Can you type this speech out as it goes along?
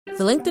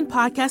The LinkedIn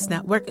Podcast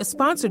Network is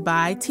sponsored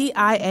by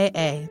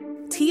TIAA.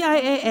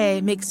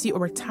 TIAA makes you a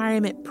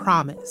retirement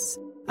promise,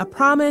 a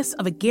promise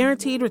of a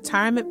guaranteed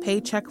retirement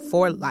paycheck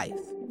for life.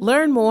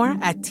 Learn more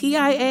at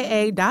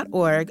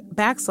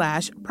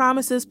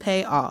TIAA.org/promises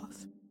pay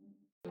off.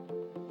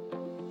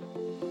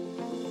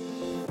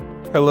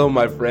 Hello,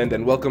 my friend,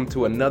 and welcome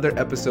to another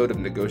episode of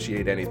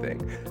Negotiate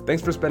Anything.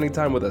 Thanks for spending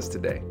time with us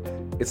today.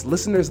 It's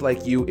listeners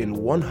like you in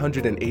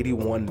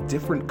 181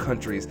 different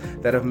countries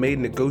that have made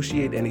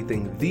Negotiate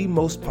Anything the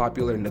most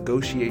popular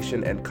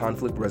negotiation and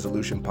conflict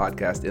resolution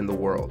podcast in the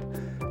world.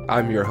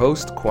 I'm your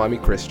host,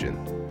 Kwame Christian.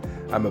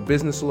 I'm a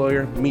business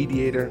lawyer,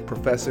 mediator,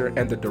 professor,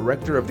 and the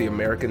director of the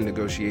American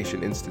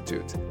Negotiation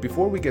Institute.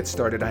 Before we get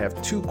started, I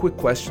have two quick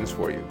questions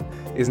for you.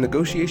 Is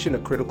negotiation a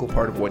critical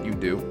part of what you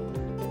do?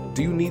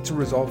 Do you need to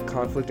resolve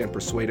conflict and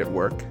persuade at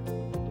work?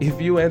 If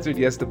you answered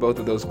yes to both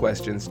of those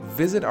questions,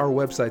 visit our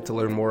website to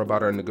learn more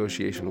about our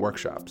negotiation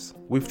workshops.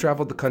 We've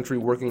traveled the country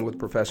working with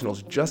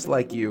professionals just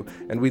like you,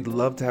 and we'd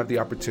love to have the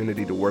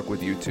opportunity to work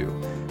with you too.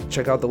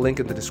 Check out the link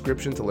in the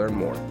description to learn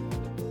more.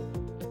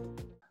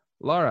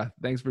 Lara,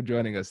 thanks for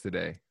joining us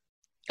today.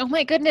 Oh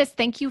my goodness.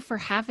 Thank you for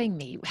having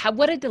me.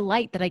 What a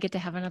delight that I get to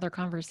have another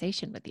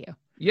conversation with you.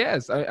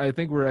 Yes, I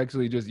think we're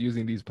actually just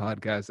using these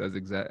podcasts as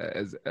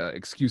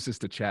excuses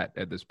to chat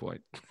at this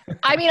point.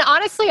 I mean,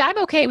 honestly, I'm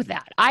okay with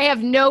that. I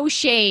have no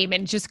shame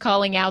in just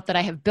calling out that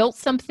I have built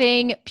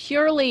something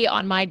purely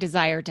on my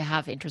desire to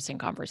have interesting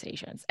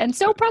conversations. And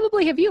so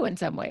probably have you in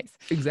some ways.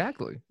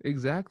 Exactly.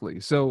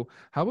 So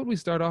how about we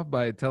start off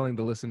by telling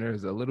the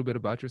listeners a little bit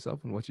about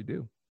yourself and what you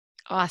do?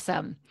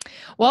 Awesome.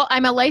 Well,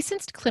 I'm a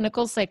licensed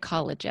clinical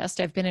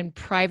psychologist. I've been in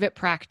private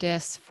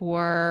practice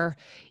for,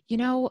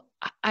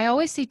 I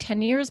always say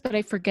 10 years, but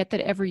I forget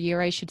that every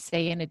year I should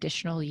say an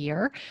additional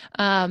year.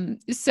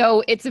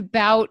 So it's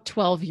about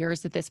 12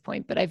 years at this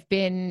point, but I've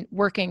been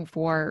working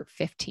for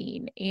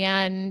 15.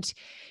 And,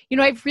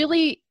 I've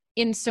really,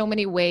 in so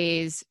many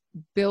ways,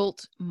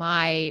 built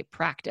my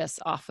practice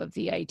off of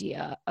the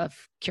idea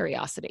of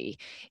curiosity.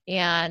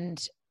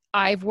 And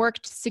I've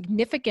worked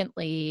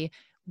significantly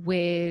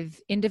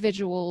with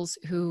individuals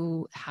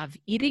who have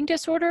eating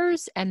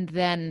disorders and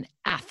then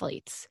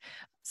athletes.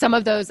 Some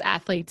of those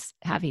athletes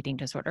have eating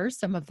disorders,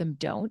 some of them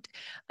don't.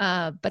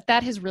 But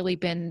that has really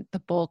been the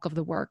bulk of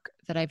the work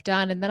that I've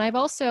done. And then I've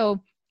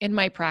also, in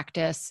my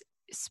practice,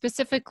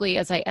 specifically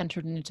as I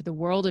entered into the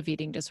world of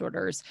eating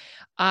disorders,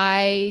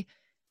 I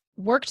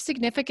worked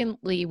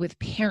significantly with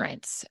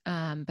parents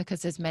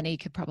because, as many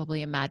could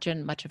probably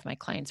imagine, much of my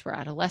clients were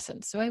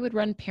adolescents. So I would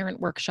run parent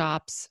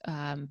workshops,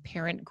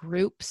 parent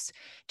groups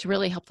to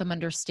really help them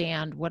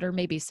understand what are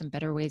maybe some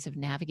better ways of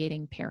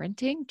navigating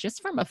parenting,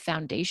 just from a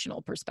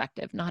foundational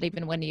perspective, not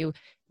even when you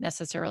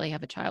necessarily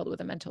have a child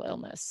with a mental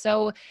illness.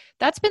 So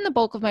that's been the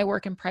bulk of my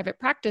work in private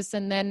practice.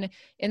 And then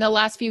in the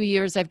last few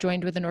years, I've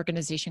joined with an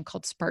organization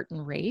called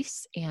Spartan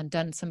Race and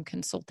done some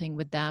consulting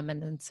with them,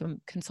 and then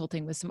some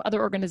consulting with some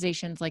other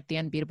organizations like The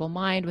Unbeatable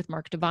Mind with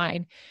Mark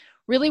Divine,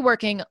 really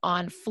working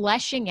on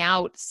fleshing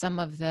out some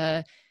of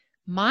the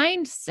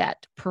mindset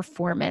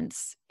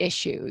performance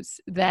issues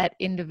that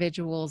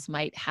individuals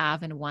might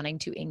have in wanting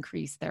to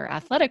increase their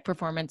athletic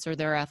performance or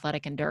their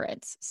athletic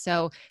endurance.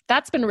 So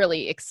that's been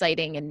really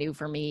exciting and new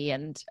for me,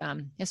 and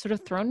has sort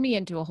of thrown me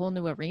into a whole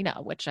new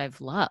arena, which I've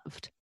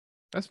loved.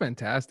 That's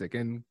fantastic.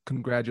 And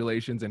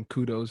congratulations and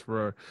kudos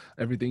for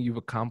everything you've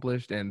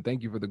accomplished. And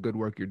thank you for the good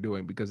work you're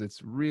doing, because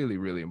it's really,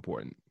 really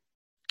important.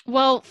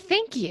 Well,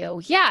 thank you.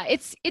 Yeah,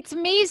 it's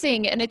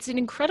amazing. And it's an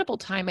incredible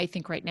time, I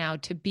think, right now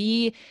to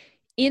be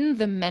in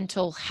the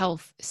mental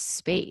health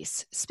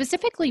space,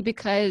 specifically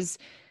because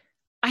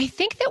I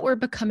think that we're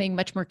becoming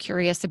much more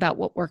curious about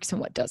what works and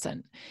what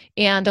doesn't,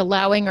 and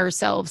allowing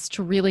ourselves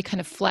to really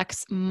kind of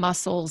flex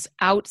muscles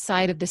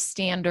outside of the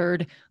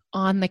standard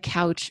on the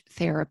couch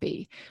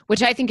therapy,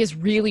 which I think is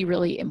really,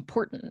 really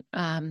important.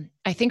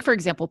 I think, for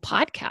example,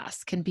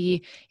 podcasts can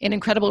be an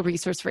incredible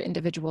resource for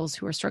individuals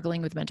who are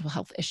struggling with mental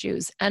health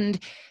issues. And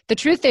the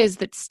truth is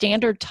that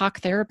standard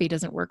talk therapy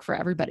doesn't work for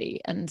everybody.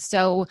 And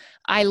so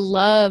I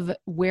love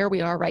where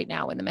we are right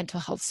now in the mental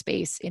health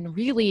space in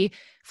really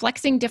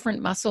flexing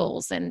different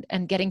muscles and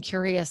getting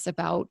curious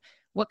about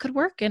what could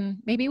work and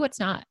maybe what's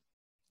not.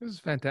 This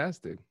is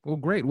fantastic. Well,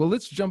 great. Well,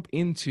 let's jump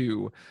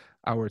into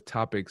our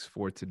topics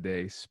for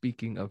today.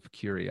 Speaking of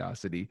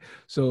curiosity.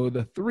 So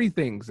the three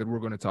things that we're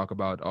going to talk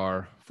about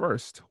are,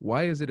 first,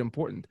 why is it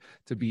important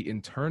to be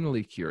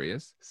internally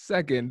curious?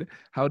 Second,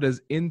 how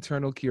does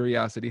internal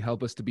curiosity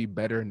help us to be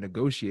better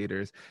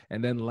negotiators?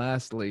 And then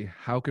lastly,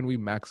 how can we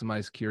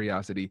maximize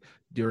curiosity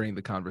during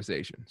the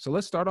conversation? So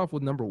let's start off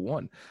with number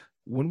one.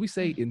 When we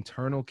say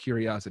internal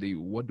curiosity,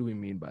 what do we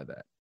mean by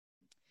that?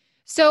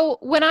 So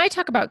when I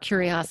talk about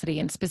curiosity,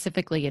 and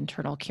specifically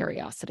internal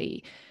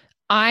curiosity,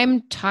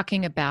 I'm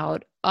talking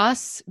about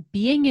us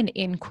being an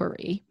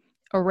inquiry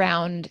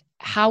around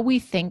how we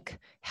think,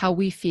 how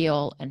we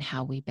feel, and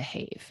how we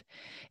behave.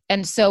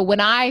 And so when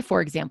I,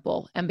 for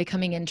example, am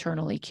becoming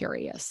internally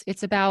curious,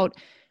 it's about,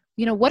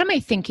 what am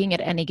I thinking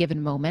at any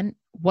given moment?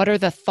 What are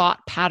the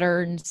thought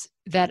patterns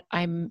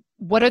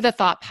what are the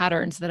thought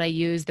patterns that I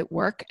use that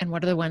work and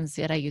what are the ones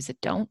that I use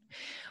that don't?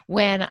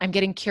 When I'm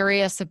getting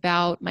curious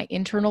about my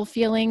internal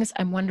feelings,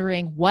 I'm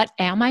wondering, what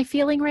am I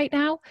feeling right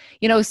now?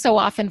 So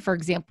often, for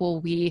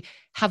example, we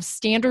have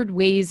standard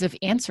ways of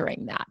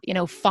answering that.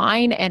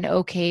 Fine and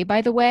okay,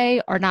 by the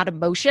way, are not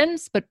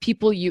emotions, but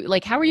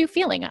how are you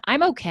feeling?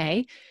 I'm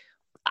okay.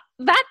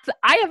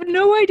 I have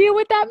no idea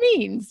what that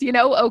means.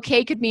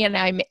 Okay could mean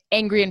I'm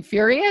angry and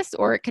furious,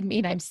 or it could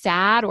mean I'm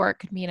sad, or it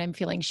could mean I'm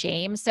feeling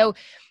shame. So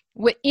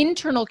what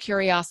internal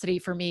curiosity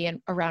for me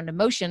and around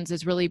emotions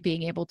is really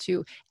being able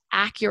to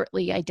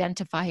accurately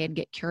identify and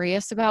get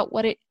curious about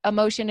what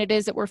emotion it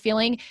is that we're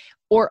feeling,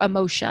 or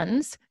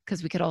emotions,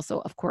 because we could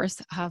also, of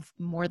course, have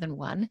more than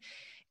one.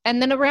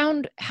 And then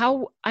around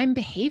how I'm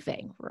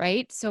behaving,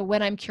 right? So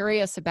when I'm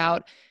curious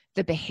about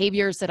the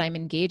behaviors that I'm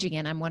engaging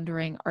in, I'm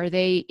wondering, are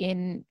they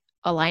in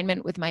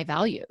alignment with my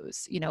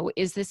values?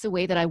 Is this a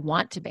way that I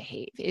want to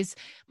behave? Is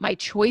my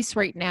choice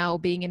right now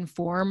being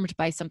informed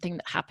by something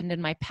that happened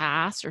in my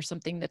past or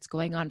something that's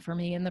going on for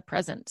me in the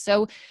present?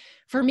 So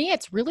for me,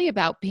 it's really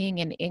about being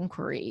in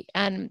inquiry.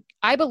 And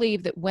I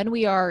believe that when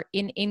we are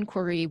in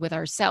inquiry with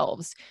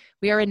ourselves,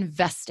 we are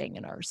investing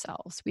in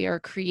ourselves. We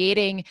are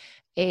creating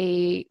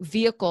a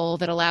vehicle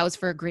that allows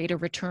for a greater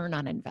return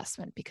on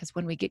investment, because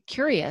when we get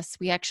curious,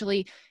 we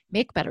actually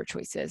make better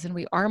choices and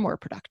we are more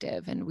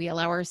productive and we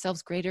allow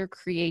ourselves greater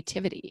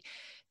creativity.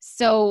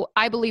 So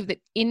I believe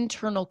that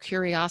internal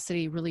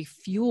curiosity really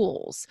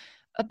fuels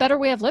a better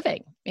way of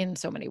living, in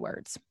so many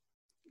words.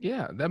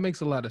 Yeah, that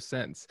makes a lot of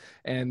sense.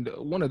 And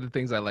one of the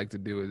things I like to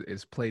do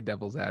is play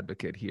devil's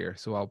advocate here.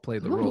 So I'll play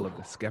the role of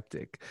the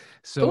skeptic.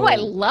 Oh, I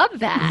So love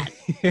that.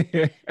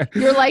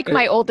 You're like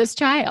my oldest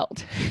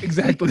child.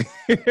 Exactly.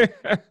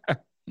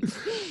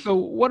 So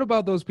what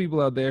about those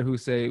people out there who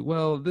say,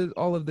 well,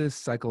 all of this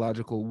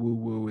psychological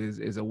woo-woo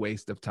is a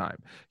waste of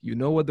time. You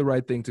know what the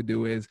right thing to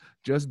do is,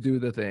 just do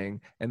the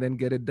thing and then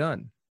get it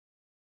done.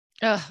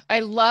 I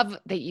love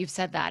that you've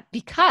said that,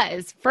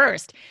 because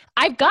first,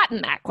 I've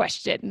gotten that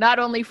question, not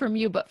only from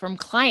you, but from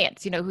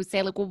clients, who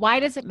say, like, well,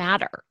 why does it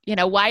matter?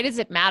 Why does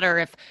it matter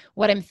if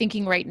what I'm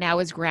thinking right now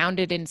is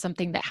grounded in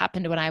something that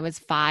happened when I was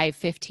 5,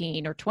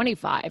 15, or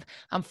 25?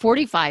 I'm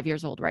 45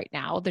 years old right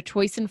now. The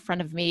choice in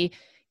front of me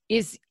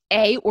is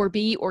A or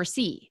B or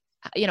C.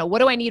 What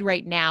do I need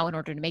right now in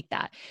order to make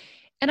that?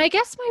 And I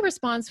guess my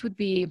response would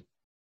be,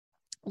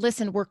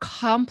 listen, we're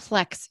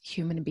complex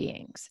human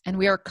beings and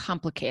we are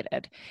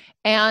complicated,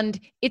 and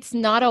it's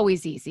not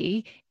always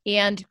easy,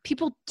 and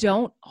people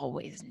don't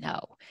always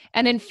know.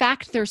 And in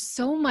fact, there's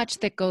so much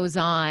that goes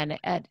on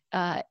at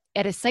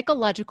a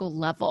psychological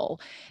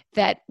level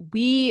that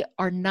we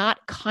are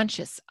not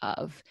conscious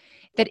of,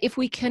 that if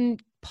we can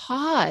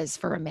pause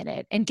for a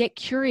minute and get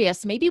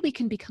curious, maybe we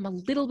can become a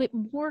little bit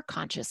more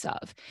conscious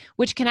of,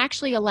 which can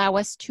actually allow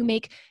us to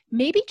make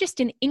maybe just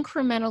an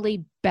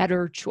incrementally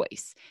better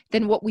choice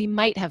than what we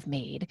might have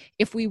made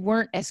if we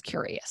weren't as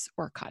curious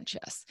or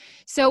conscious.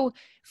 So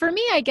for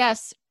me, I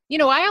guess,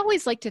 I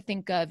always like to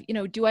think of,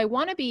 do I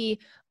want to be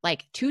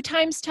like 2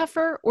 times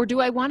tougher, or do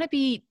I want to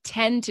be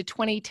 10 to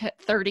 20 to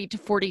 30 to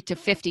 40 to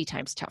 50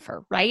 times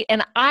tougher, right?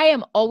 And I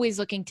am always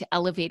looking to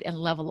elevate and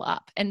level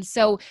up. And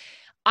so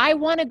I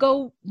want to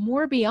go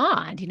more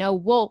beyond,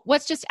 well,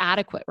 what's just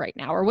adequate right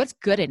now, or what's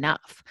good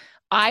enough?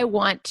 I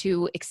want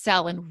to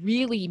excel and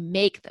really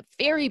make the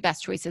very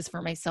best choices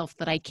for myself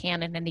that I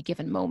can in any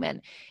given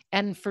moment.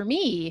 And for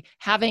me,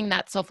 having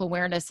that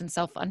self-awareness and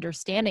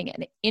self-understanding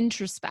and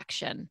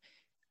introspection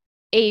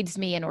aids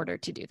me in order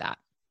to do that.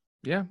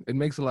 Yeah, it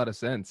makes a lot of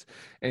sense.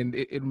 And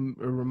it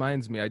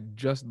reminds me, I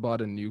just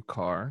bought a new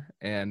car,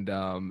 and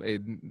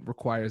it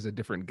requires a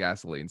different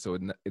gasoline. So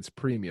it's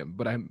premium.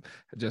 But I'm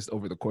just,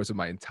 over the course of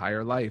my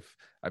entire life,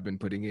 I've been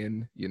putting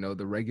in,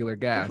 the regular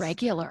gas.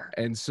 Regular.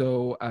 And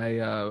so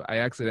I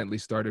accidentally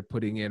started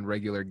putting in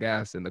regular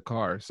gas in the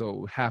car.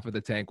 So half of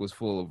the tank was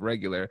full of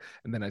regular.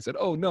 And then I said,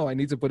 oh, no, I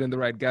need to put in the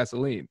right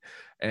gasoline.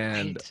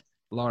 And Right.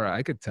 Lara,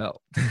 I could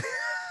tell.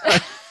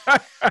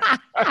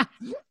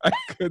 I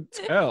could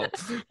tell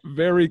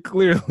very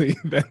clearly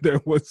that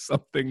there was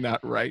something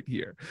not right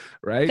here,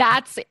 right?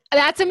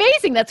 That's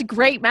amazing. That's a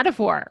great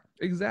metaphor.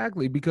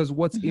 Exactly, because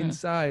what's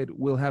inside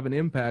will have an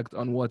impact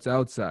on what's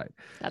outside.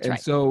 That's right.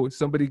 So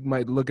somebody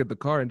might look at the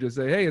car and just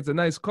say, hey, it's a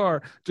nice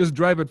car, just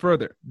drive it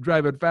further,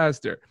 drive it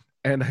faster.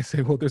 And I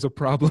say, well, there's a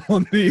problem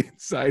on the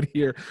inside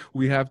here.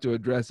 We have to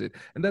address it.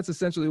 And that's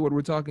essentially what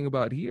we're talking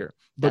about here.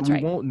 But we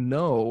won't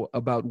know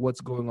about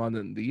what's going on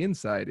in the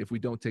inside if we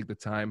don't take the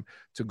time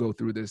to go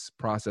through this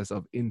process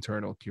of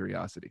internal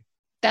curiosity.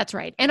 That's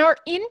right. And our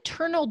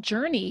internal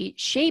journey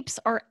shapes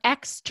our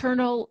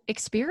external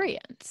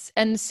experience.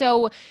 And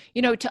so,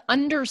 to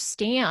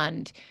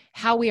understand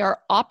how we are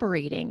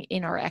operating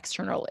in our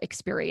external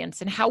experience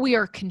and how we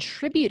are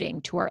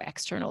contributing to our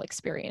external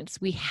experience,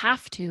 we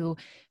have to,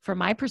 from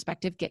my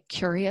perspective, get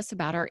curious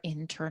about our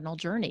internal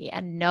journey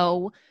and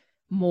know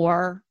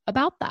more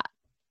about that.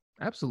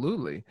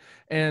 Absolutely.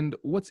 And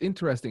what's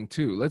interesting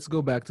too, let's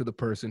go back to the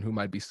person who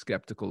might be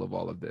skeptical of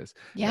all of this.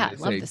 Yeah, And I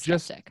they love say, the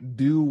just skeptic.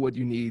 do what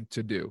you need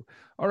to do.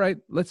 All right,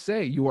 let's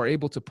say you are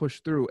able to push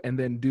through and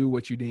then do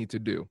what you need to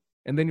do.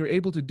 And then you're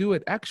able to do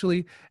it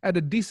actually at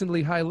a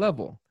decently high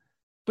level.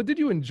 But did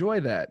you enjoy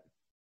that?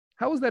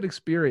 How was that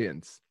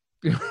experience?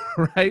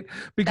 Right?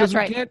 Because That's we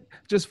right. can't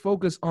just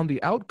focus on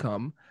the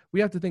outcome. We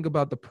have to think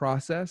about the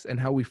process and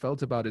how we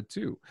felt about it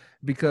too.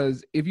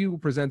 Because if you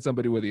present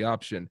somebody with the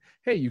option,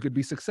 hey, you could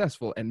be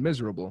successful and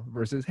miserable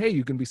versus, hey,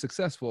 you can be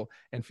successful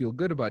and feel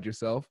good about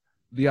yourself.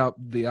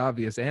 The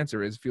obvious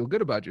answer is feel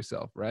good about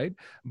yourself, right?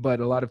 But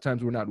a lot of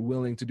times we're not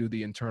willing to do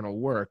the internal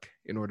work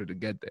in order to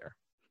get there.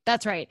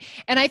 That's right.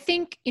 And I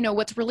think,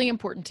 what's really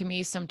important to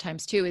me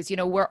sometimes too is,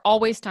 we're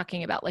always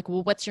talking about like,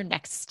 well, what's your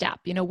next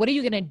step? What are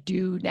you going to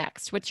do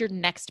next? What's your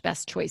next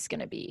best choice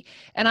going to be?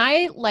 And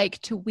I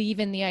like to weave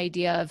in the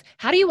idea of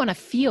how do you want to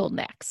feel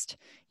next?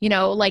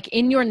 Like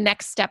in your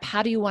next step,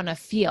 how do you want to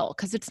feel?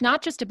 Because it's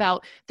not just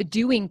about the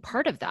doing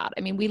part of that.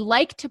 I mean, we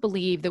like to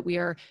believe that we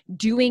are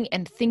doing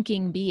and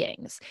thinking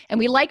beings. And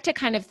we like to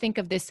kind of think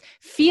of this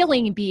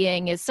feeling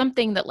being as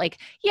something that like,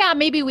 yeah,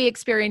 maybe we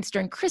experience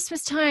during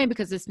Christmas time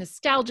because it's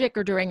nostalgic,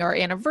 or during our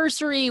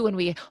anniversary when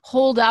we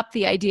hold up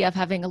the idea of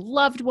having a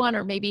loved one,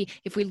 or maybe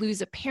if we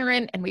lose a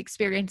parent and we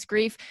experience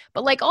grief.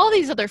 But like all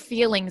these other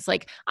feelings,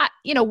 like,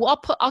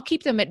 I'll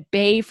keep them at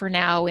bay for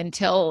now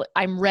until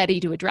I'm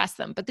ready to address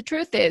them. But the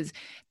truth is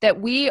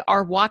that we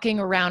are walking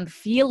around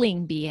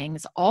feeling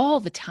beings all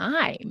the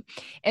time.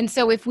 And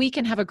so if we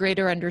can have a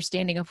greater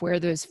understanding of where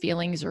those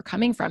feelings are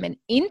coming from and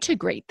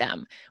integrate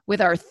them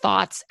with our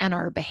thoughts and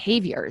our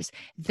behaviors,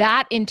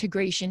 that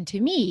integration to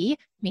me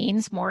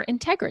means more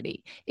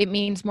integrity. It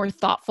means more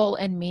thoughtful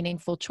and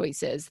meaningful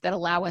choices that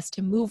allow us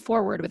to move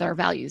forward with our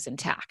values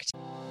intact.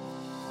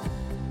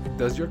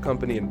 Does your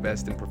company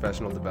invest in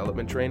professional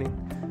development training?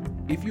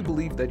 If you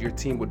believe that your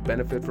team would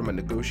benefit from a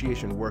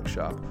negotiation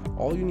workshop,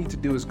 all you need to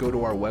do is go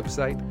to our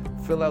website,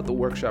 fill out the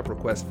workshop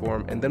request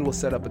form, and then we'll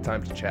set up a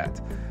time to chat.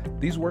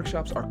 These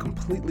workshops are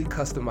completely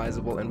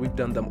customizable, and we've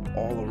done them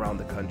all around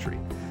the country.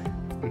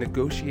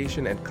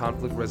 Negotiation and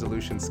conflict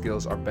resolution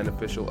skills are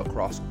beneficial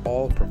across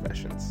all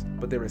professions,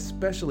 but they're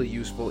especially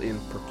useful in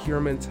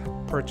procurement,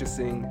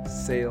 purchasing,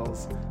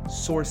 sales,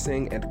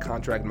 sourcing, and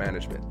contract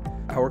management.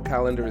 Our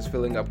calendar is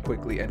filling up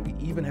quickly, and we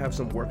even have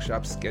some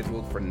workshops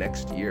scheduled for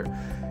next year.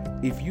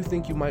 If you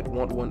think you might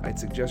want one, I'd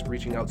suggest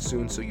reaching out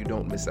soon so you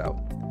don't miss out.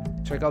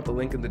 Check out the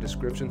link in the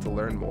description to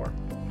learn more.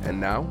 And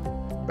now,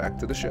 back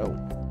to the show.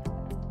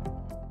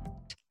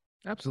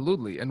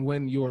 Absolutely. And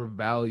when your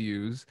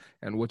values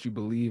and what you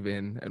believe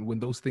in, and when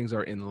those things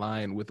are in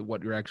line with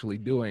what you're actually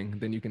doing,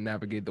 then you can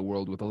navigate the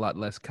world with a lot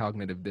less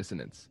cognitive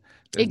dissonance.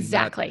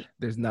 Exactly.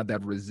 There's not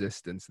that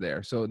resistance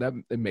there. So that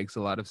it makes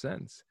a lot of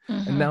sense.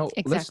 Mm-hmm. And now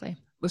exactly.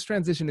 let's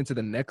transition into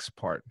the next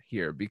part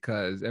here,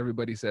 because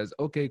everybody says,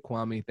 okay,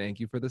 Kwame,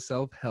 thank you for the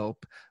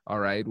self-help. All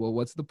right, well,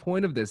 what's the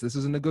point of this? This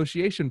is a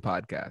negotiation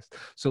podcast.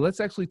 So let's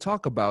actually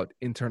talk about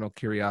internal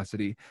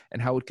curiosity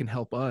and how it can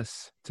help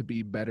us to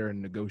be better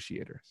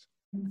negotiators.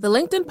 The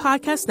LinkedIn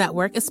Podcast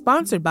Network is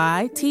sponsored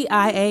by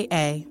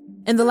TIAA.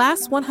 In the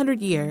last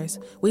 100 years,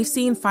 we've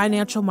seen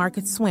financial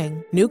markets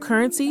swing, new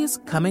currencies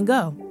come and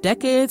go,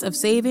 decades of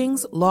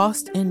savings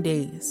lost in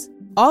days,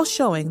 all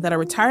showing that a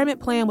retirement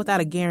plan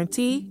without a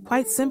guarantee,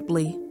 quite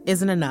simply,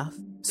 isn't enough.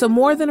 So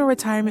more than a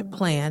retirement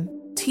plan,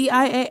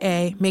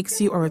 TIAA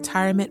makes you a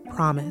retirement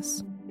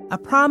promise. A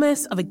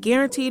promise of a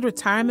guaranteed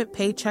retirement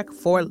paycheck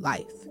for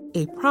life.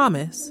 A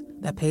promise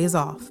that pays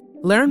off.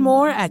 Learn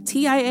more at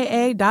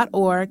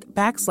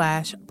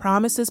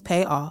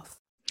TIAA.org/promisespayoff.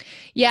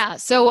 Yeah.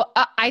 So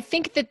I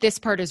think that this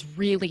part is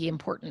really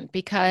important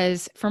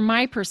because from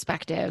my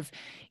perspective,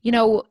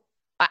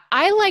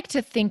 I like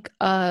to think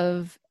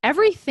of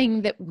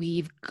everything that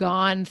we've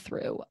gone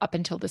through up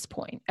until this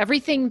point,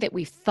 everything that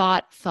we've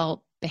thought,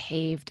 felt,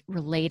 behaved,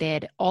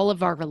 related, all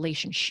of our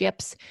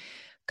relationships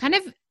kind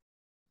of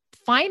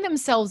find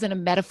themselves in a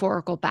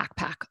metaphorical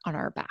backpack on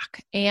our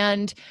back.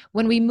 And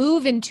when we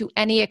move into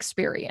any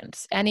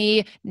experience,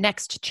 any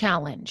next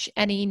challenge,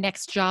 any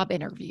next job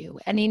interview,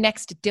 any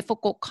next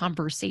difficult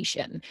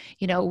conversation,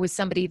 with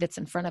somebody that's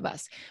in front of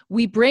us,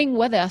 we bring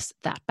with us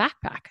that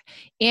backpack.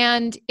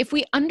 And if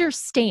we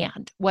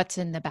understand what's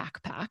in the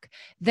backpack,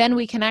 then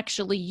we can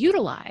actually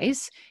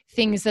utilize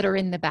things that are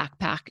in the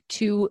backpack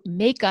to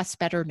make us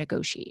better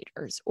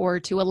negotiators or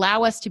to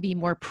allow us to be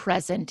more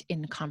present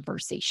in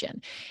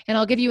conversation. And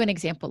I'll give you an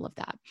example of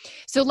that.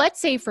 So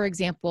let's say, for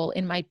example,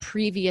 in my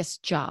previous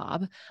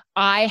job,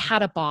 I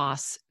had a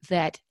boss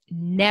that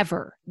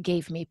never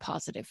gave me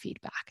positive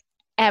feedback,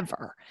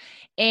 ever,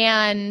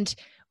 and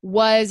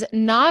was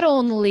not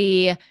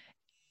only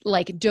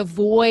like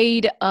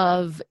devoid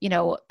of,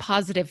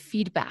 positive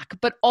feedback,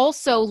 but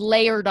also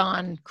layered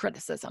on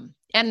criticism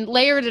and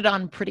layered it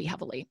on pretty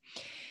heavily.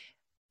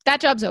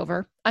 That job's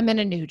over. I'm in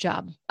a new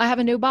job. I have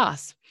a new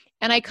boss.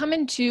 And I come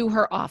into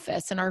her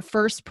office in our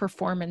first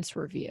performance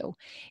review,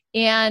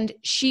 and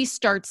she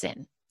starts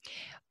in.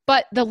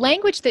 But the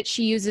language that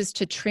she uses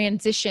to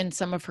transition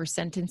some of her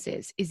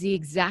sentences is the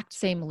exact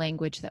same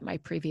language that my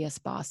previous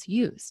boss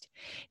used.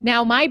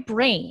 Now, my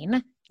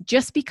brain,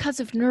 just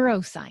because of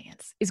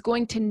neuroscience, is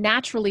going to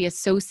naturally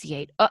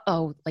associate,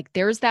 like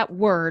there's that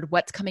word,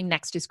 what's coming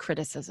next is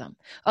criticism.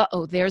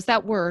 There's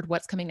that word,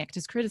 what's coming next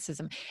is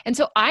criticism. And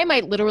so I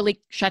might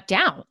literally shut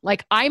down.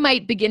 Like I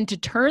might begin to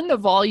turn the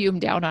volume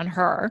down on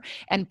her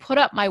and put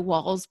up my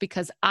walls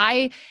because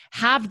I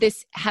have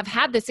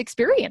had this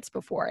experience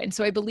before. And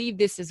so I believe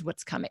this is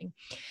what's coming.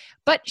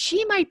 But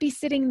she might be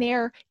sitting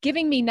there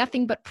giving me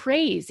nothing but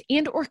praise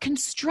and or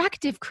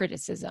constructive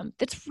criticism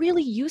that's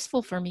really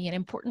useful for me and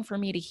important for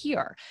me to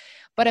hear.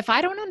 But if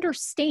I don't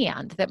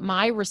understand that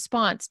my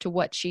response to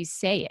what she's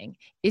saying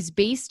is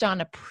based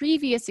on a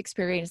previous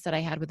experience that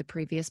I had with a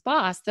previous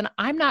boss, then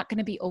I'm not going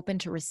to be open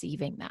to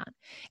receiving that.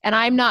 And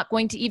I'm not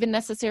going to even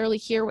necessarily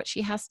hear what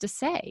she has to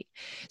say.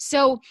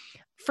 So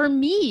for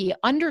me,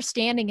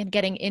 understanding and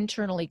getting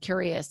internally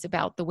curious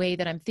about the way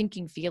that I'm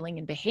thinking, feeling,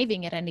 and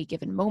behaving at any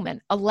given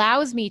moment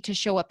allows me to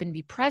show up and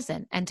be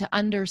present and to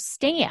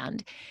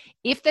understand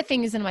if the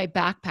things in my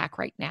backpack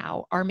right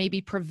now are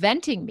maybe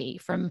preventing me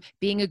from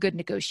being a good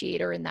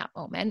negotiator in that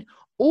moment,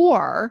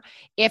 or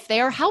if they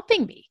are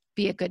helping me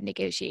be a good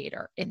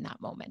negotiator in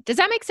that moment. Does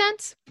that make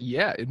sense?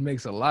 Yeah, it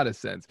makes a lot of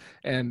sense.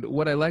 And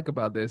what I like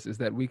about this is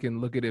that we can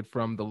look at it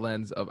from the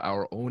lens of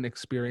our own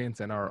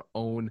experience and our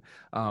own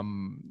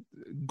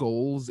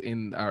goals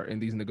in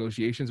these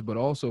negotiations, but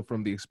also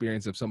from the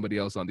experience of somebody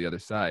else on the other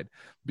side.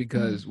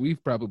 Because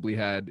we've probably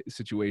had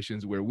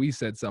situations where we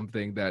said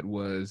something that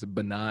was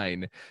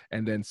benign,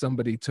 and then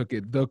somebody took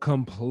it the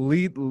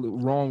complete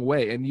wrong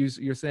way. And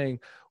you're saying,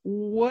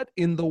 what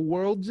in the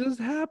world just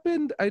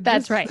happened?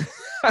 That's right.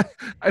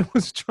 I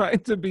was trying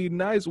to be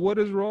nice. What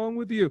is wrong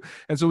with you?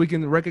 And so we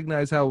can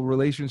recognize how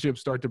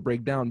relationships start to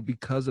break down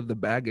because of the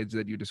baggage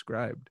that you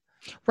described.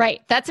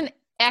 Right. That's an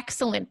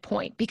excellent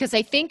point, because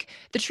I think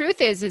the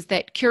truth is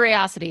that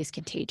curiosity is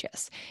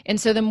contagious.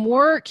 And so the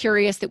more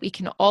curious that we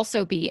can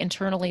also be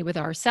internally with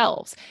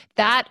ourselves,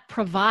 that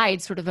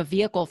provides sort of a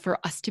vehicle for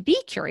us to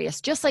be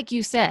curious, just like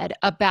you said,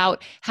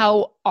 about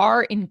how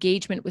our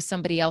engagement with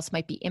somebody else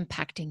might be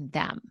impacting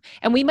them.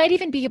 And we might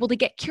even be able to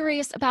get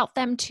curious about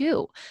them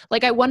too.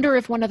 Like, I wonder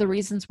if one of the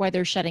reasons why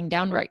they're shutting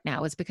down right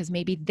now is because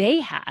maybe they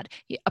had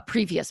a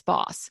previous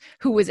boss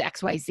who was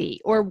XYZ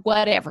or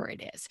whatever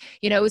it is,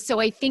 So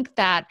I think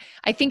that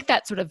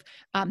sort of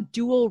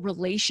dual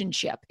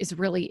relationship is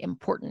really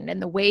important. And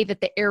the way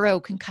that the arrow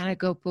can kind of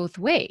go both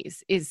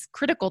ways is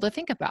critical to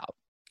think about.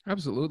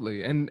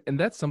 Absolutely. And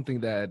that's something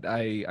that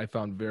I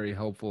found very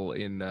helpful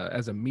in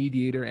as a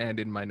mediator and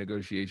in my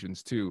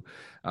negotiations too.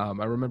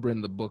 I remember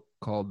in the book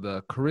called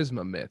The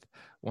Charisma Myth,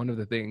 one of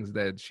the things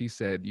that she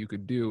said you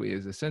could do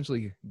is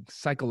essentially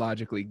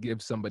psychologically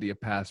give somebody a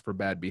pass for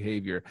bad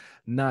behavior,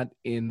 not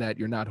in that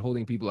you're not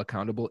holding people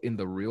accountable in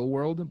the real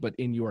world, but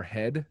in your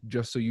head,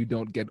 just so you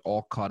don't get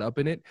all caught up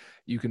in it,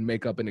 you can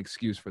make up an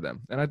excuse for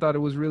them. And I thought it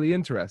was really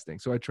interesting.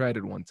 So I tried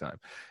it one time.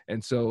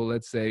 And so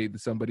let's say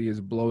somebody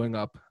is blowing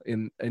up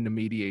in a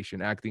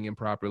mediation, acting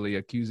improperly,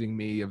 accusing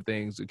me of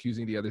things,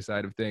 accusing the other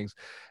side of things.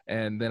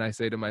 And then I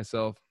say to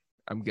myself,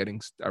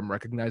 I'm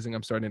recognizing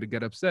I'm starting to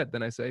get upset.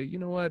 Then I say, you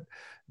know what?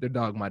 Their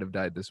dog might have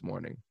died this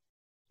morning.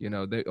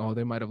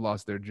 They might have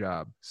lost their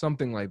job,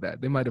 something like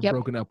that. They might have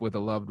broken up with a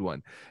loved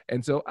one.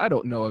 And so I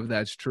don't know if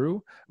that's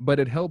true, but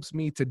it helps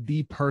me to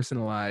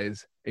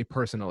depersonalize a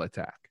personal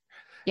attack.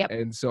 Yep.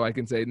 And so I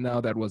can say, no,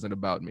 that wasn't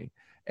about me.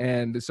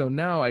 And so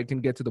now I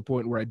can get to the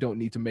point where I don't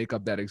need to make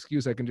up that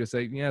excuse. I can just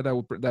say, yeah,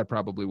 that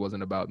probably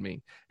wasn't about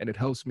me. And it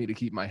helps me to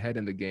keep my head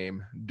in the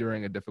game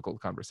during a difficult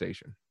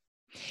conversation.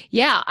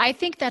 Yeah, I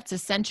think that's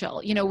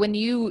essential. When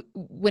you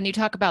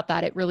talk about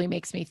that, it really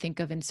makes me think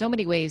of, in so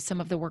many ways,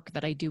 some of the work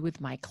that I do with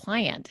my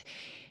client.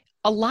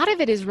 A lot of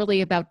it is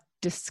really about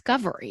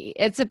discovery.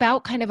 It's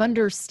about kind of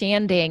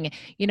understanding,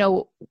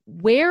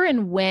 where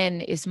and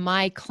when is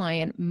my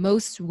client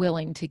most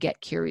willing to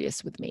get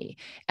curious with me,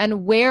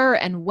 and where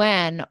and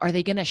when are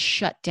they going to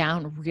shut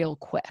down real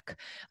quick.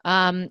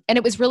 And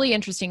it was really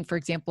interesting, for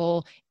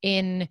example,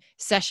 in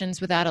sessions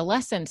with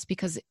adolescents,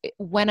 because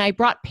when I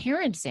brought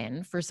parents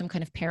in for some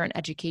kind of parent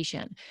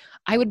education,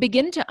 I would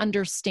begin to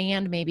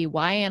understand maybe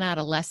why an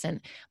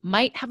adolescent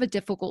might have a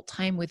difficult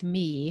time with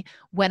me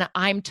when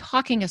I'm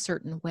talking a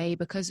certain way,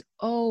 because,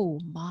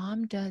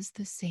 mom does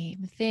the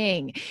same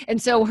thing. And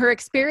so her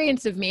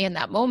experience of me in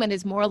that moment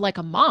is more like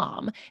a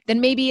mom than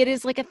maybe it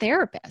is like a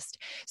therapist.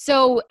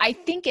 So I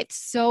think it's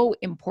so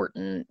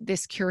important,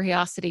 this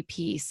curiosity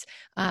piece,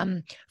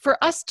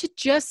 for us to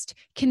just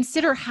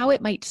consider how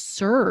it might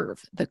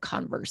serve the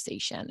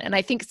conversation. And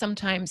I think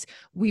sometimes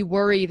we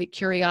worry that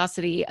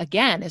curiosity,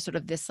 again, is sort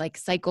of this like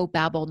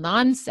psychobabble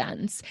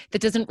nonsense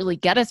that doesn't really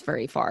get us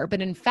very far.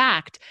 But in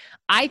fact,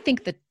 I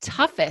think the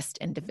toughest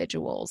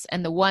individuals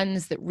and the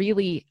ones that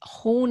really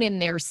hone in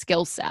their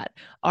skill set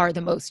are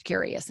the most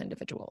curious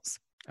individuals.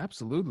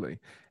 Absolutely.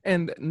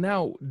 And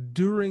now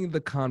during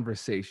the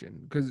conversation,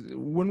 because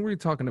when we're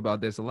talking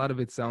about this, a lot of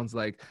it sounds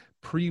like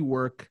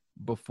pre-work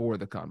before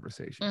the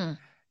conversation.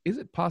 Is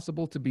it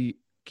possible to be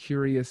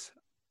curious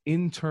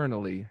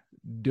internally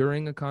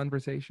during a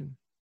conversation?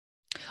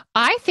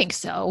 I think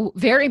so,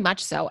 very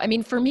much so. I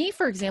mean, for me,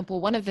 for example,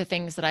 one of the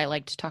things that I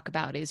like to talk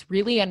about is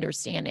really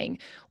understanding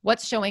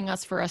what's showing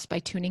us for us by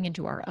tuning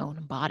into our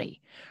own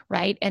body,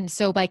 right? And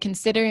so by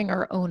considering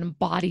our own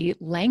body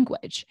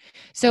language.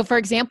 So, for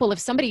example, if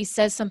somebody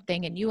says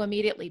something and you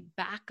immediately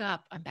back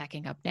up, I'm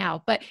backing up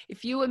now, but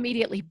if you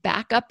immediately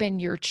back up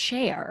in your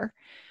chair,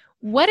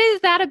 what is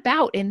that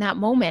about in that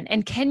moment?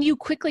 And can you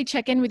quickly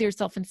check in with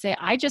yourself and say,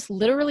 I just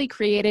literally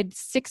created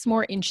 6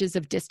 more inches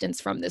of distance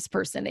from this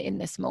person in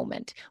this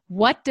moment.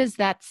 What does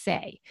that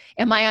say?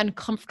 Am I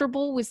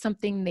uncomfortable with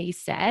something they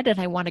said and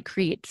I want to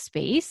create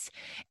space?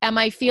 Am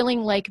I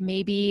feeling like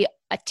maybe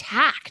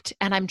attacked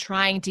and I'm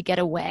trying to get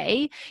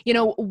away?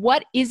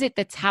 What is it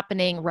that's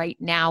happening right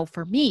now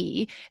for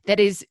me that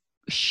is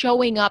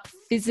showing up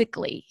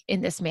physically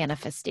in this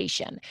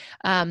manifestation?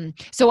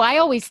 So I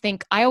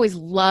always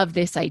love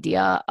this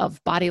idea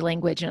of body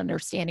language and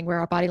understanding where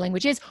our body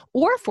language is.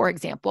 Or, for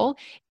example,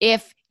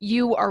 if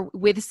you are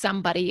with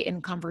somebody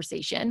in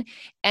conversation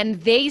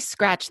and they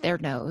scratch their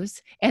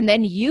nose and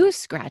then you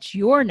scratch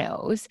your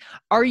nose,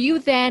 are you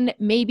then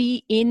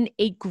maybe in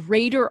a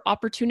greater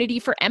opportunity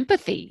for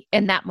empathy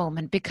in that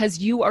moment because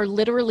you are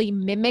literally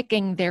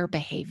mimicking their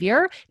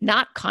behavior,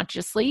 not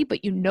consciously,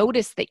 but you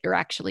notice that you're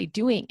actually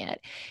doing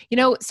it?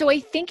 So I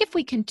think if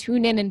we can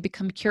tune in and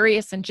become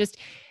curious and just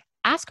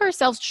ask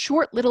ourselves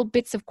short little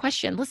bits of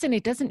question. Listen,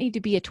 it doesn't need to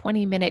be a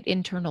 20-minute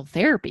internal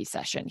therapy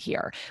session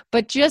here,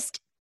 but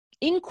just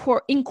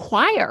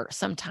inquire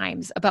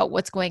sometimes about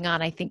what's going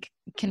on, I think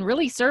can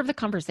really serve the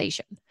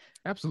conversation.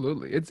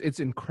 Absolutely. It's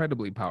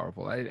incredibly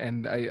powerful.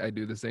 I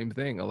do the same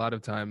thing. A lot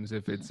of times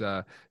if it's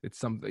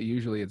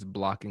usually it's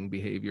blocking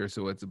behavior.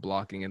 So it's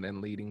blocking and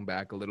then leading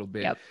back a little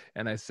bit. Yep.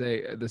 And I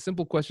say, the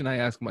simple question I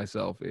ask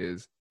myself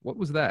is, what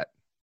was that?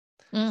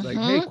 Mm-hmm. Like,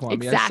 hey, Kwame,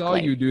 exactly. I saw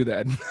you do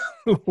that.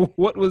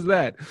 What was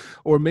that?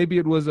 Or maybe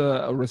it was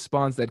a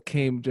response that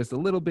came just a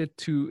little bit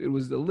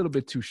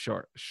too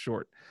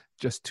short,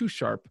 just too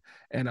sharp.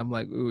 And I'm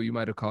like, ooh, you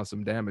might have caused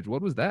some damage.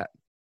 What was that?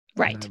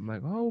 Right. And I'm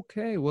like, oh,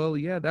 okay, well,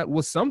 yeah, that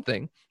was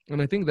something.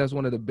 And I think that's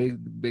one of the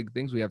big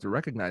things we have to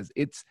recognize.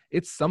 It's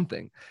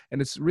something.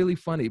 And it's really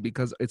funny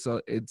because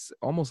it's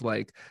almost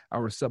like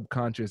our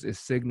subconscious is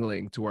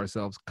signaling to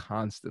ourselves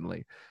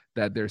constantly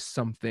that there's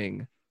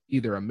something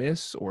either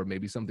amiss or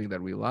maybe something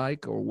that we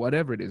like or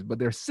whatever it is, but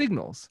they're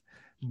signals.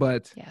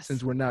 But Yes.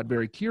 Since we're not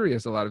very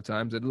curious a lot of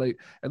times, at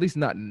least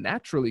not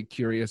naturally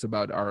curious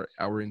about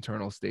our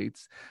internal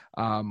states,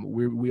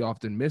 we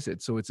often miss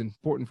it. So it's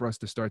important for us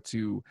to start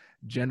to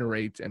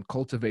generate and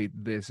cultivate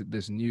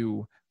this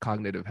new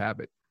cognitive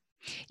habit.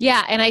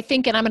 Yeah. And I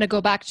think, and I'm going to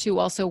go back to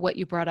also what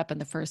you brought up in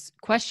the first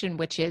question,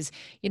 which is,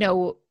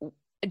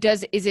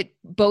 is it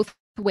both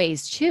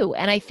ways too?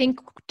 And I think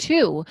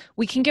too,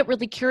 we can get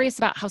really curious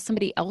about how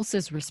somebody else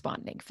is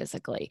responding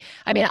physically.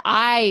 I mean,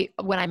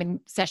 when I'm in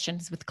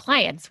sessions with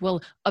clients,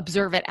 will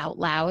observe it out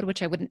loud,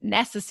 which I wouldn't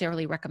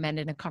necessarily recommend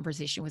in a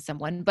conversation with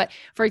someone. But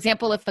for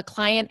example, if the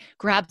client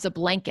grabs a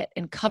blanket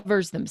and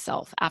covers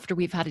themselves after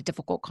we've had a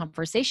difficult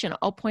conversation,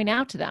 I'll point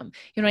out to them,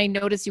 I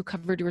notice you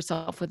covered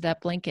yourself with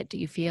that blanket. Do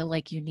you feel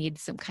like you need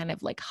some kind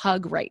of like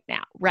hug right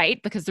now?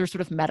 Right? Because they're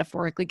sort of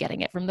metaphorically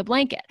getting it from the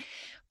blanket.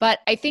 But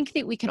I think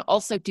that we can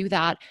also do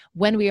that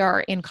when we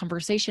are in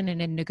conversation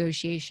and in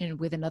negotiation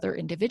with another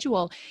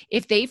individual.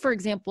 If they, for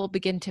example,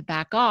 begin to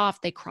back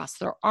off, they cross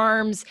their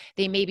arms,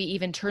 they maybe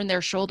even turn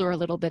their shoulder a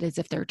little bit as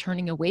if they're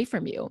turning away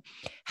from you.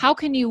 How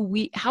can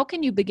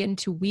you begin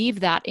to weave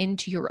that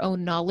into your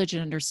own knowledge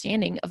and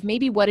understanding of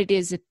maybe what it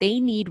is that they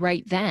need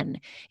right then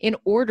in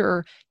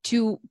order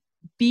to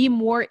be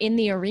more in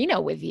the arena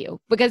with you,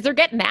 because they're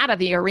getting out of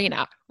the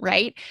arena,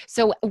 right?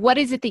 So what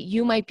is it that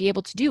you might be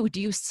able to do?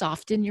 Do you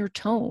soften your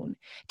tone?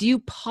 Do you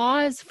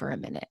pause for a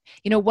minute?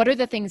 What are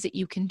the things that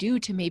you can do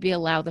to maybe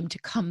allow them to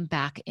come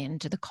back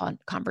into the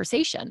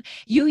conversation?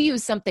 You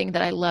use something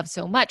that I love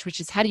so much, which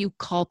is how do you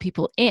call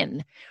people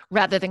in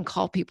rather than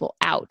call people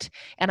out?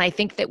 And I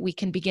think that we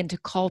can begin to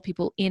call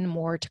people in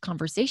more to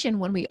conversation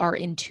when we are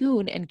in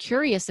tune and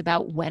curious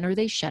about when are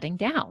they shutting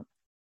down.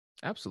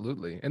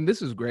 Absolutely. And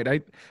this is great.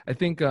 I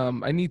think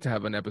I need to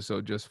have an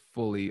episode just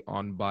fully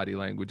on body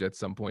language at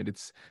some point.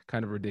 It's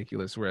kind of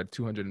ridiculous. We're at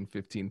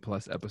 215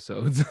 plus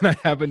episodes and I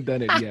haven't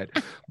done it yet.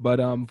 But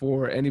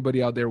for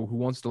anybody out there who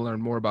wants to learn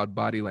more about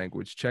body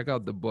language, check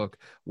out the book,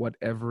 What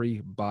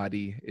Every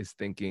Body is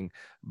Thinking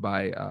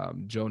by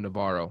Joe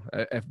Navarro,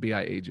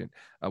 FBI agent.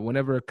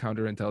 Whenever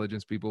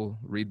counterintelligence people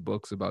read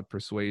books about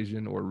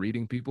persuasion or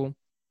reading people,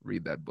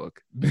 read that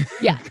book.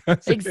 Yeah,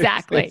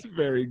 exactly. It's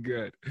very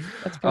good.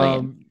 That's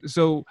brilliant.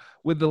 So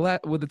with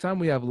the time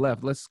we have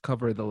left, let's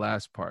cover the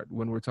last part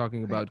when we're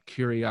talking about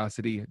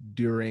curiosity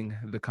during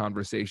the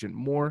conversation,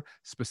 more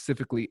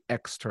specifically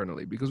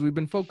externally, because we've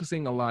been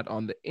focusing a lot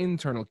on the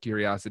internal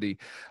curiosity.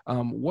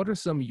 What are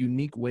some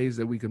unique ways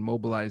that we can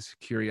mobilize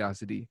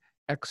curiosity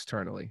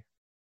externally?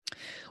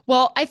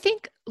 Well, I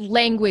think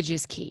language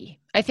is key.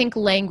 I think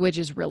language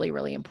is really,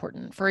 really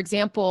important. For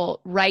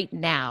example, right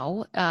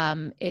now,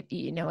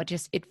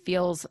 it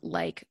feels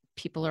like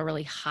people are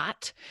really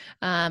hot.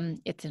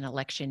 It's an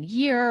election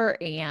year,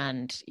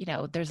 and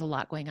there's a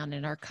lot going on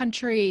in our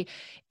country.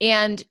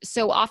 And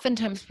so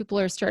oftentimes people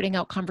are starting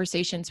out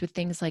conversations with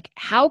things like,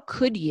 how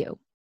could you?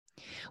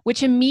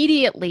 Which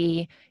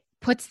immediately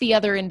puts the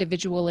other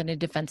individual in a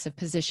defensive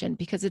position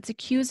because it's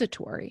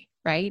accusatory,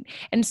 right?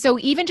 And so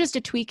even just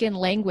a tweak in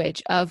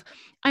language of,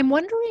 I'm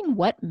wondering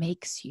what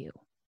makes you,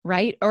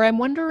 right? Or I'm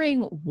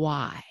wondering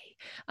why.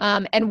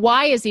 And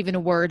why is even a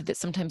word that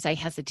sometimes I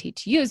hesitate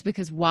to use,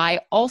 because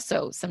why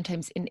also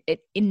sometimes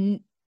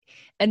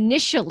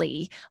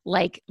initially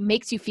like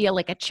makes you feel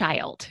like a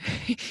child.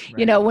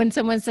 Right. When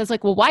someone says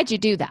like, well, why'd you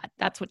do that?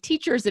 That's what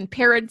teachers and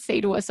parents say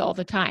to us all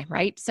the time,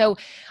 right? So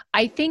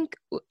I think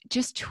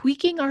just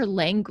tweaking our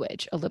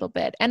language a little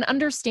bit and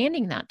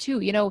understanding that too.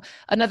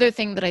 Another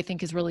thing that I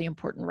think is really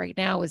important right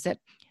now is that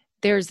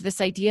there's this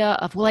idea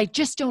of, well, I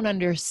just don't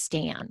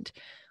understand.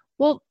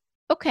 Well,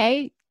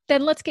 okay,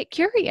 then let's get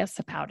curious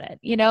about it.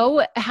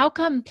 How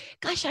come,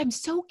 gosh, I'm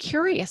so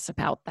curious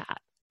about that.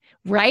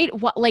 Right?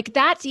 What, like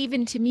that's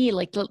even to me,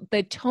 like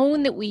the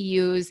tone that we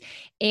use.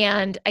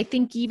 And I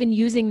think even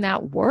using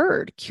that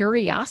word,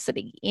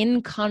 curiosity,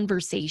 in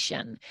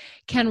conversation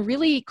can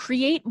really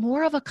create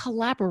more of a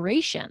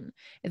collaboration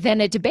than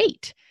a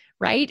debate,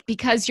 right?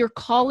 Because you're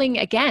calling,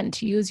 again,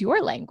 to use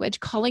your language,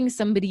 calling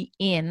somebody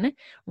in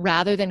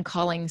rather than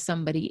calling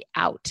somebody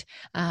out,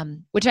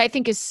 which I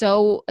think is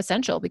so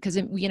essential because,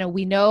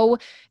 we know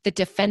that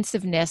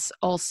defensive-ness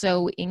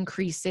also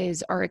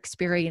increases our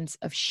experience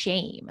of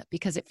shame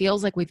because it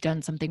feels like we've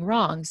done something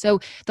wrong.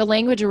 So the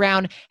language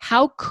around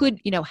how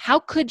could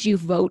you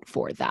vote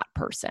for that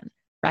person?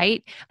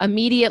 Right?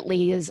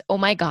 Immediately is, oh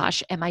my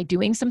gosh, am I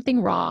doing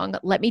something wrong?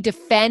 Let me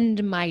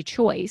defend my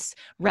choice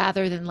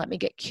rather than let me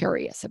get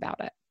curious about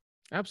it.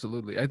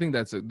 Absolutely. I think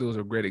those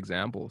are great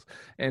examples.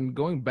 And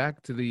going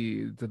back to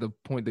the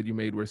point that you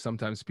made where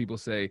sometimes people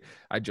say,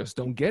 I just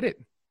don't get it.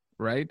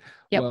 Right?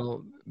 Yep.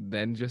 Well,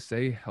 then just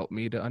say, help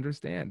me to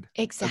understand.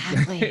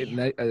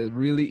 Exactly. A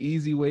really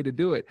easy way to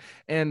do it.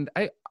 And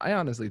I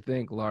honestly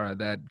think, Lara,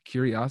 that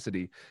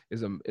curiosity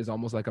is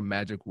almost like a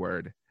magic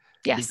word.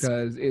 Yes.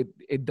 Because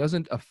it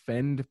doesn't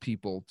offend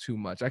people too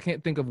much. I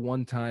can't think of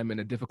one time in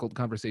a difficult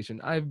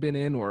conversation I've been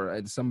in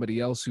or somebody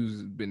else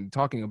who's been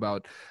talking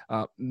about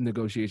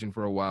negotiation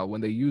for a while. When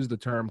they use the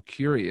term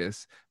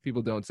curious,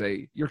 people don't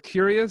say, you're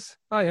curious?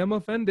 I am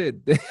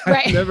offended. I've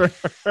Right. never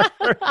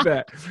heard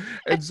that.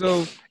 And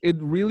so it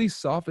really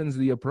softens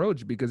the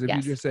approach because if you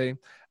Yes. just say,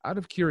 out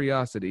of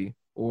curiosity,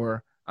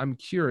 or I'm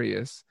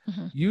curious,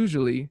 Mm-hmm.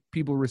 usually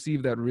people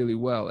receive that really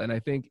well. And I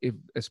think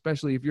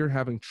especially if you're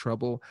having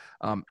trouble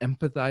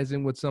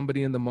empathizing with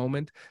somebody in the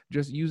moment,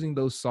 just using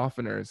those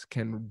softeners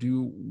can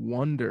do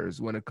wonders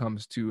when it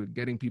comes to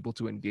getting people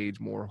to engage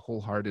more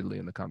wholeheartedly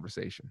in the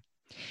conversation.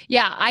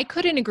 Yeah, I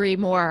couldn't agree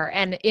more.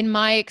 And in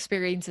my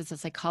experience as a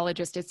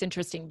psychologist, it's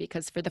interesting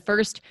because for the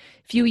first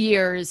few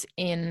years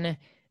in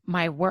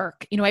my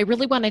work,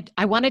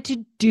 I wanted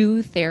to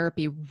do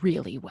therapy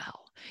really well.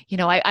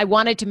 I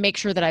wanted to make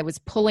sure that I was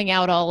pulling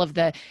out all of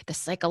the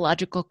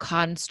psychological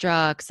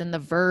constructs and the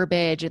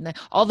verbiage and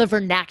all the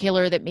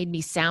vernacular that made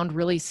me sound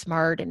really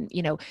smart and,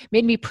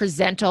 made me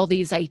present all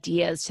these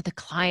ideas to the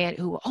client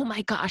who, oh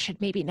my gosh, had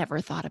maybe never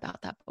thought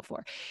about that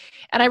before.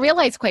 And I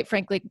realized, quite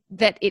frankly,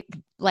 that it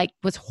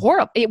was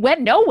horrible. It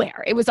went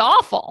nowhere. It was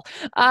awful.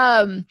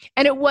 And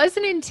it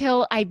wasn't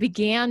until I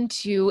began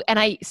to, and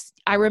I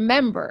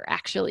remember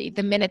actually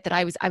the minute that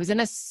I was in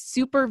a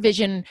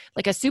supervision,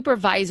 like a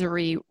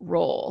supervisory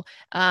role.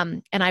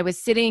 And I was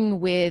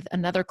sitting with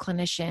another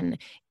clinician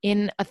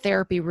in a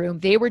therapy room.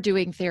 They were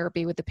doing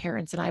therapy with the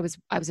parents and I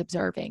was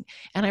observing.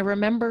 And I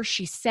remember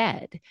she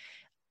said,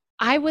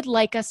 I would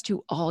like us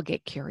to all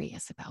get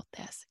curious about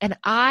this. And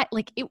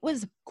it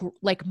was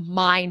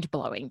mind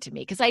blowing to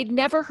me because I'd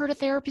never heard a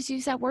therapist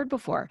use that word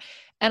before.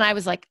 And I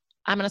was like,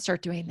 I'm going to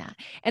start doing that.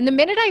 And the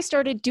minute I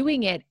started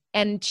doing it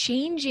and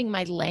changing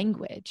my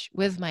language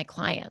with my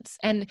clients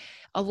and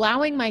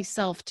allowing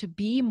myself to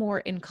be more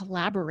in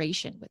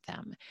collaboration with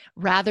them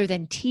rather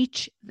than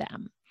teach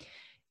them,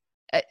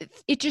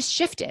 it just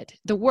shifted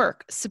the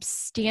work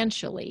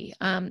substantially.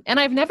 And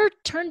I've never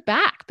turned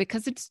back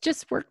because it's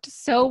just worked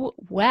so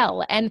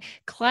well. And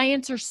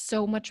clients are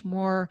so much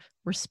more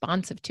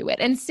responsive to it.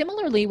 And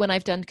similarly, when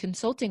I've done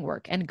consulting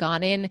work and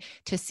gone in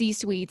to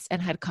C-suites and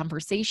had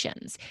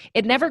conversations,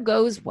 it never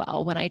goes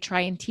well when I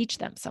try and teach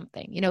them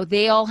something.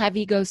 They all have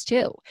egos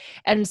too.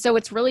 And so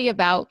it's really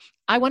about,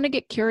 I want to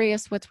get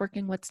curious what's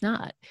working, what's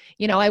not.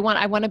 I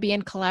want to be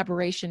in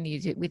collaboration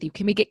with you.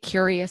 Can we get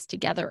curious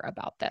together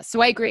about this?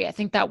 So I agree. I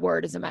think that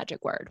word is a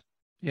magic word.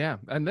 Yeah,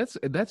 and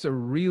that's a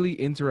really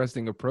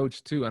interesting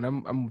approach too. And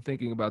I'm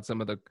thinking about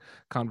some of the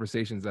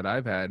conversations that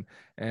I've had,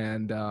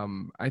 and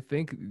I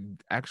think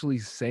actually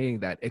saying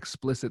that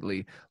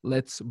explicitly,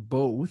 let's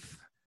both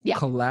Yeah.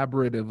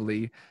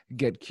 collaboratively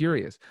get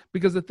curious.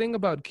 Because the thing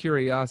about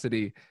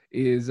curiosity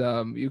is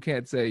you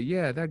can't say,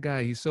 yeah, that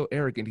guy, he's so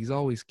arrogant, he's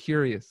always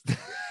curious.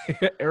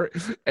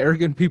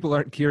 Arrogant people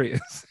aren't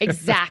curious.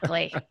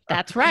 Exactly.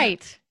 That's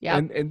right.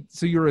 Yep. And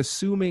so you're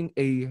assuming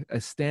a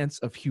stance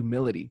of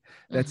humility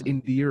that's Mhm.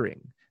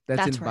 endearing,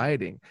 that's That's right.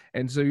 inviting.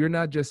 And so you're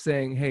not just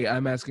saying, hey,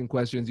 I'm asking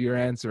questions, you're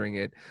answering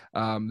it.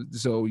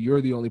 So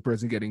you're the only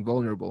person getting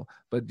vulnerable.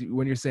 But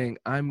when you're saying,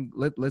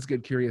 let's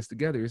get curious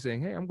together, you're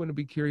saying, hey, I'm going to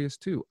be curious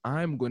too.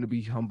 I'm going to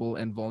be humble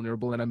and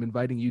vulnerable, and I'm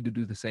inviting you to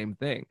do the same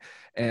thing.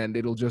 And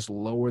it'll just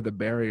lower the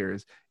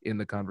barriers in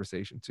the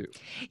conversation too.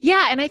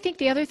 Yeah. And I think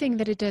the other thing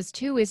that it does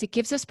too is it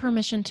gives us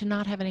permission to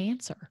not have an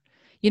answer.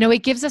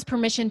 It gives us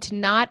permission to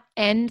not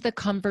end the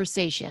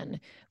conversation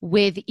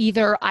with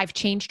either I've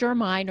changed your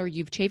mind or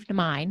you've changed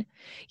mine.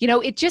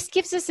 It just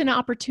gives us an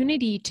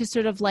opportunity to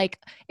sort of like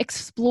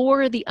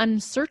explore the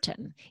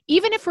uncertain,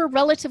 even if we're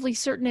relatively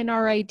certain in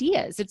our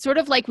ideas. It's sort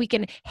of like we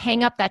can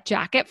hang up that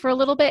jacket for a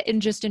little bit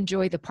and just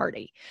enjoy the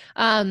party.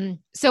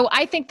 So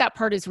I think that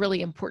part is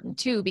really important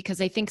too, because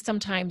I think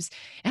sometimes,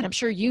 and I'm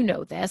sure you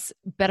know this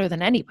better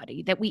than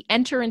anybody, that we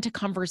enter into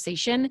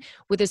conversation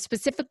with a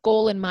specific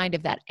goal in mind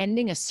of that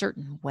ending a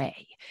certain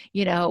way,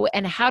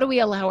 and how do we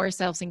allow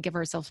ourselves and give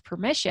ourselves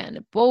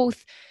permission,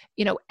 both,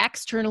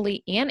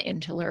 externally and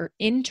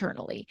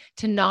internally,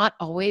 to not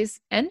always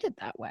end it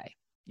that way.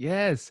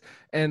 Yes.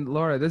 And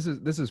Laura, this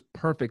is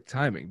perfect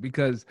timing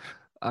because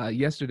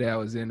yesterday I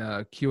was in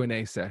a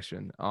Q&A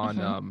session on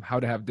Mhm. how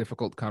to have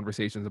difficult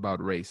conversations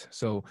about race.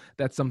 So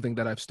that's something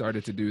that I've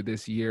started to do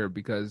this year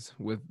because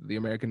with the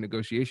American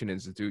Negotiation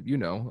Institute,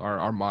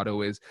 our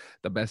motto is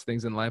the best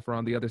things in life are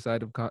on the other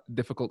side of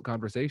difficult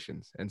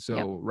conversations. And so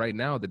Yep. right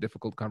now, the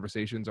difficult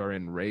conversations are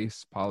in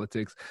race,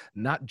 politics,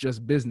 not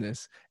just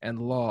business and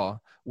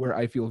law, where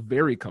I feel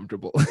very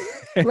comfortable.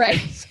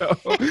 Right.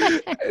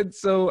 and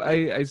so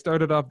I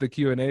started off the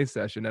Q&A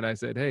session and I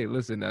said, hey,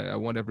 listen, I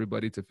want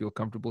everybody to feel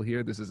comfortable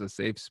here. This is a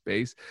safe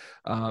space.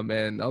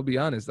 And I'll be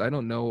honest, I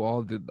don't know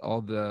all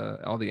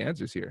the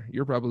answers here.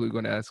 You're probably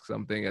going to ask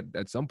something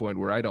at some point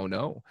where I don't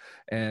know.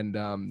 And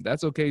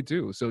that's okay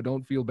too. So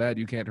don't feel bad.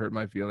 You can't hurt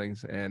my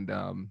feelings. And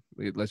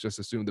let's just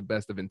assume the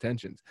best of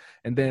intentions.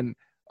 And then,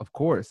 of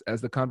course,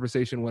 as the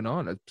conversation went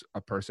on,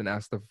 a person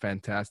asked a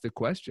fantastic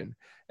question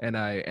and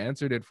I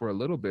answered it for a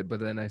little bit, but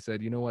then I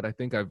said, you know what, I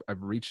think I've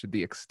reached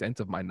the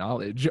extent of my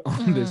knowledge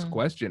on this Mm.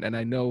 question. And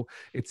I know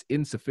it's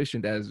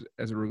insufficient as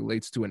it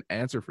relates to an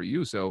answer for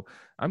you. So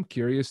I'm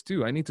curious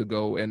too. I need to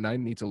go and I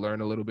need to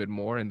learn a little bit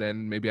more. And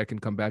then maybe I can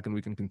come back and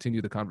we can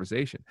continue the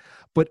conversation.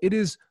 But it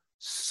is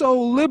so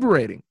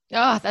liberating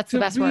Oh, that's the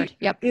to best be word.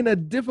 Yep. in a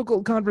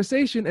difficult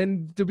conversation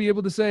and to be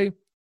able to say,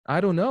 I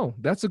don't know.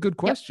 That's a good Yep.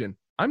 question.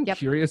 I'm Yep.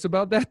 curious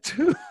about that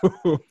too.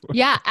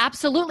 Yeah,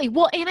 absolutely.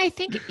 Well, and I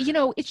think,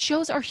 it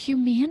shows our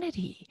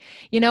humanity,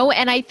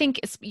 and I think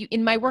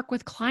in my work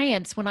with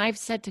clients, when I've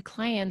said to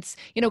clients,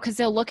 because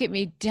they'll look at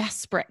me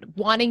desperate,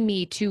 wanting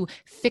me to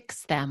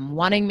fix them,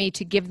 wanting me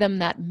to give them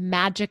that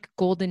magic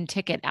golden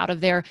ticket out of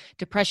their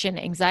depression,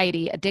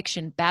 anxiety,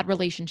 addiction, bad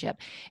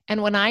relationship.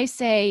 And when I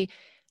say,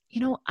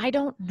 I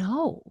don't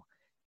know,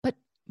 but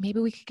maybe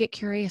we could get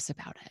curious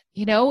about it.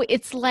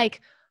 It's like,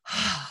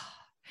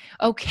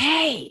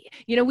 okay,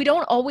 we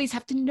don't always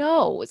have to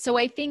know. So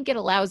I think it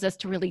allows us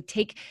to really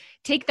take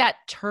that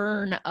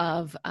turn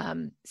of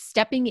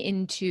stepping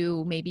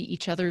into maybe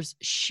each other's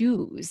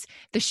shoes,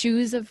 the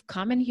shoes of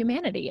common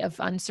humanity, of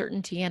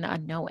uncertainty and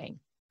unknowing.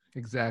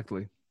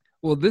 Exactly.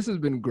 Well, this has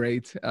been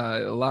great,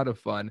 a lot of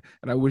fun,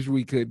 and I wish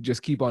we could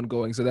just keep on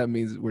going. So that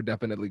means we're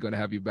definitely going to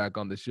have you back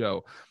on the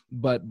show.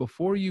 But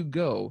before you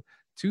go,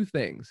 two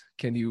things.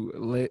 Can you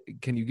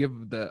give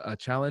a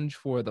challenge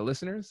for the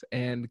listeners,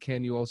 and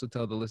can you also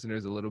tell the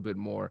listeners a little bit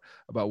more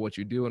about what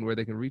you do and where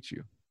they can reach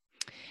you?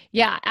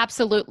 Yeah,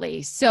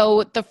 absolutely.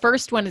 So the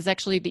first one is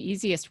actually the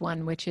easiest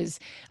one, which is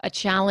a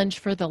challenge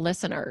for the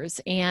listeners.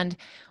 And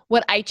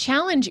what I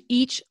challenge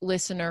each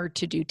listener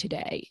to do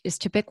today is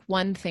to pick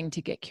one thing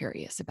to get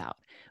curious about.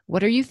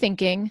 What are you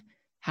thinking?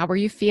 How are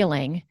you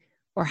feeling?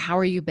 Or how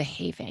are you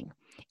behaving?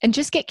 And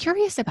just get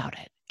curious about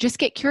it. Just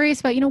get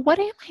curious about, what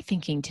am I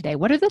thinking today?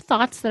 What are the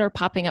thoughts that are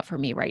popping up for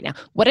me right now?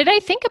 What did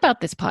I think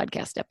about this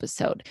podcast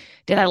episode?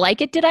 Did I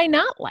like it? Did I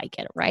not like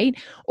it? Right?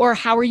 Or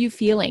how are you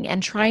feeling?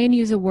 And try and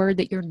use a word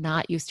that you're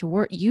not used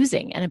to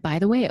using. And by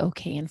the way,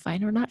 okay and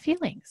fine are not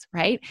feelings,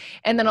 right?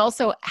 And then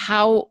also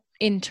how,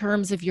 in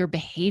terms of your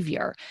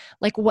behavior,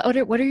 like what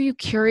are you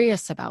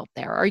curious about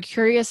there? Are you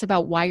curious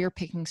about why you're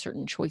picking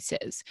certain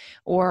choices?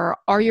 Or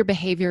are your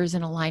behaviors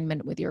in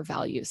alignment with your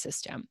value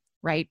system?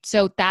 Right?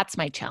 So that's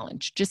my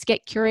challenge. Just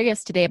get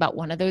curious today about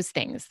one of those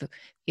things,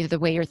 either the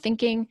way you're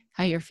thinking,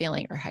 how you're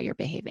feeling, or how you're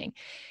behaving.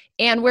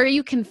 And where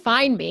you can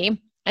find me,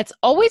 it's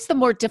always the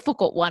more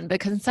difficult one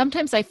because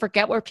sometimes I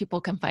forget where people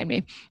can find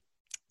me.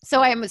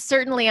 So I'm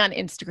certainly on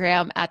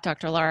Instagram at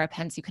Dr. Lara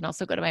Pence. You can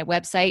also go to my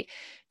website,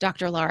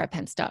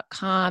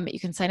 drlarapence.com. You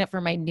can sign up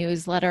for my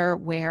newsletter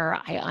where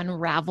I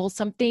unravel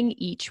something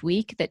each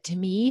week that to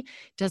me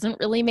doesn't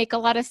really make a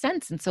lot of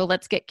sense. And so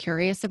let's get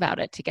curious about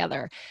it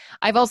together.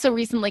 I've also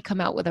recently come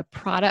out with a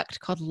product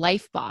called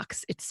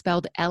Lifebox. It's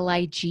spelled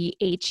LIGHFBOX,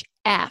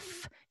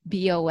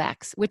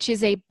 which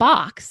is a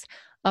box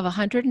of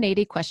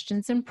 180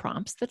 questions and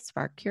prompts that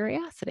spark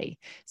curiosity.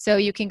 So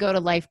you can go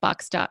to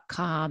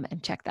lifebox.com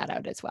and check that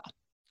out as well.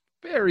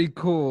 Very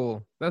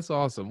cool. That's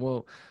awesome.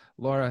 Well,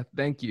 Lara,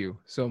 thank you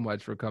so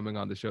much for coming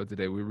on the show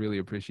today. We really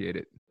appreciate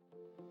it.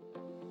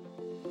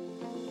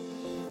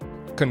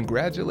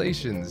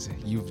 Congratulations!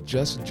 You've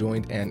just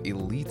joined an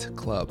elite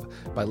club.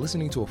 By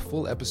listening to a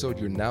full episode,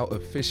 you're now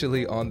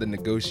officially on the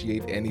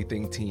Negotiate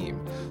Anything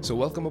team. So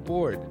welcome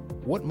aboard.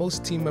 What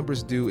most team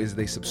members do is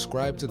they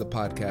subscribe to the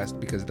podcast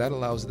because that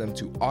allows them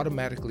to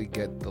automatically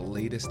get the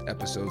latest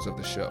episodes of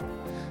the show.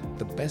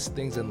 The best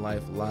things in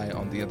life lie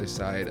on the other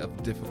side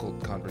of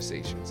difficult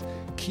conversations.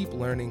 Keep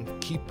learning,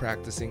 keep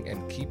practicing,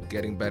 and keep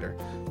getting better.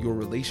 Your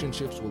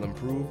relationships will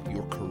improve,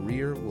 your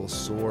career will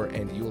soar,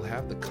 and you'll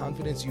have the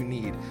confidence you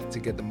need to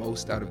get the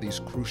most out of these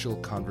crucial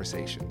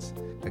conversations.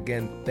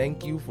 Again,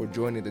 thank you for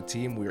joining the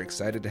team. We're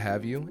excited to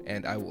have you,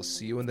 and I will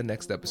see you in the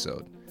next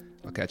episode.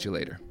 I'll catch you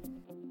later.